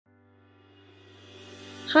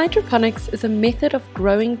Hydroponics is a method of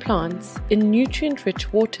growing plants in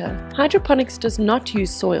nutrient-rich water. Hydroponics does not use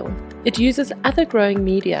soil. It uses other growing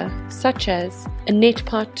media such as a net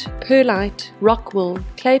pot, perlite, rock wool,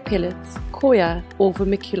 clay pellets, coir, or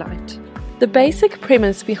vermiculite. The basic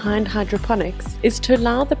premise behind hydroponics is to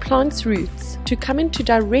allow the plant's roots to come into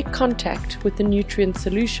direct contact with the nutrient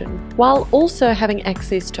solution while also having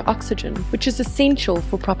access to oxygen, which is essential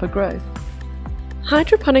for proper growth.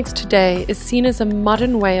 Hydroponics today is seen as a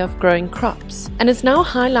modern way of growing crops and is now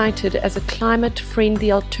highlighted as a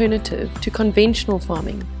climate-friendly alternative to conventional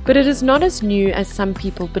farming, but it is not as new as some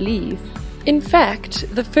people believe. In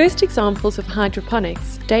fact, the first examples of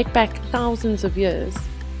hydroponics date back thousands of years.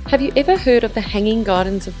 Have you ever heard of the hanging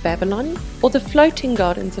gardens of Babylon or the floating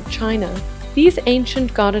gardens of China? These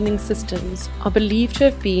ancient gardening systems are believed to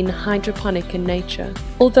have been hydroponic in nature.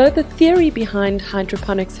 Although the theory behind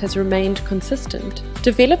hydroponics has remained consistent,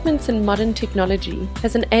 developments in modern technology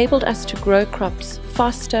has enabled us to grow crops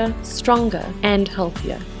faster, stronger, and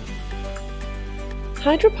healthier.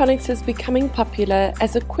 Hydroponics is becoming popular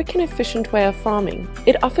as a quick and efficient way of farming.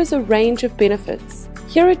 It offers a range of benefits.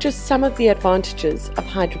 Here are just some of the advantages of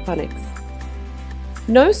hydroponics.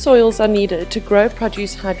 No soils are needed to grow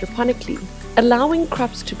produce hydroponically, allowing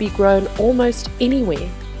crops to be grown almost anywhere.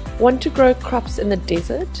 Want to grow crops in the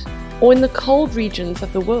desert or in the cold regions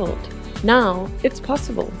of the world? Now it's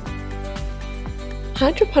possible.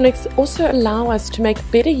 Hydroponics also allow us to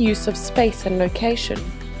make better use of space and location.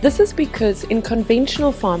 This is because in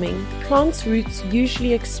conventional farming, plants' roots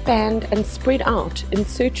usually expand and spread out in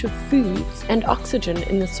search of foods and oxygen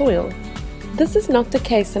in the soil. This is not the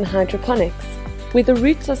case in hydroponics, where the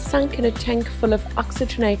roots are sunk in a tank full of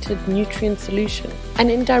oxygenated nutrient solution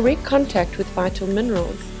and in direct contact with vital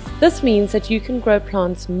minerals. This means that you can grow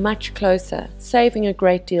plants much closer, saving a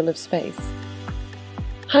great deal of space.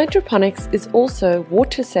 Hydroponics is also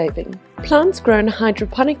water saving. Plants grown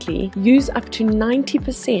hydroponically use up to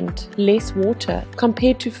 90% less water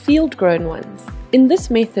compared to field-grown ones. In this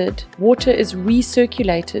method, water is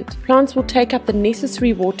recirculated. Plants will take up the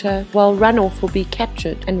necessary water while runoff will be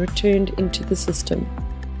captured and returned into the system.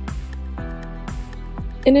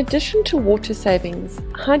 In addition to water savings,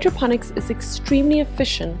 hydroponics is extremely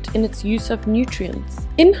efficient in its use of nutrients.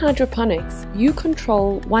 In hydroponics, you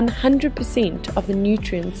control 100% of the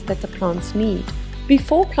nutrients that the plants need.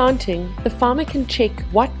 Before planting, the farmer can check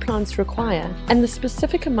what plants require and the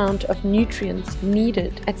specific amount of nutrients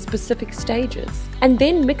needed at specific stages, and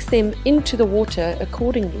then mix them into the water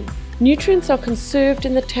accordingly. Nutrients are conserved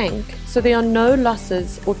in the tank, so there are no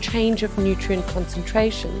losses or change of nutrient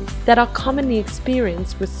concentrations that are commonly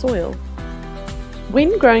experienced with soil.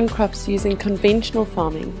 When growing crops using conventional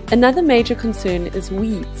farming, another major concern is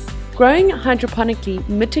weeds. Growing hydroponically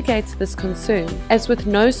mitigates this concern, as with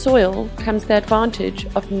no soil comes the advantage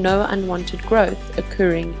of no unwanted growth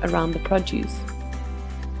occurring around the produce.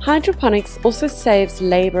 Hydroponics also saves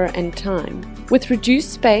labor and time. With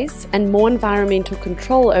reduced space and more environmental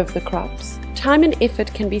control over the crops, time and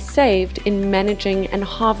effort can be saved in managing and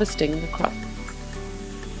harvesting the crop.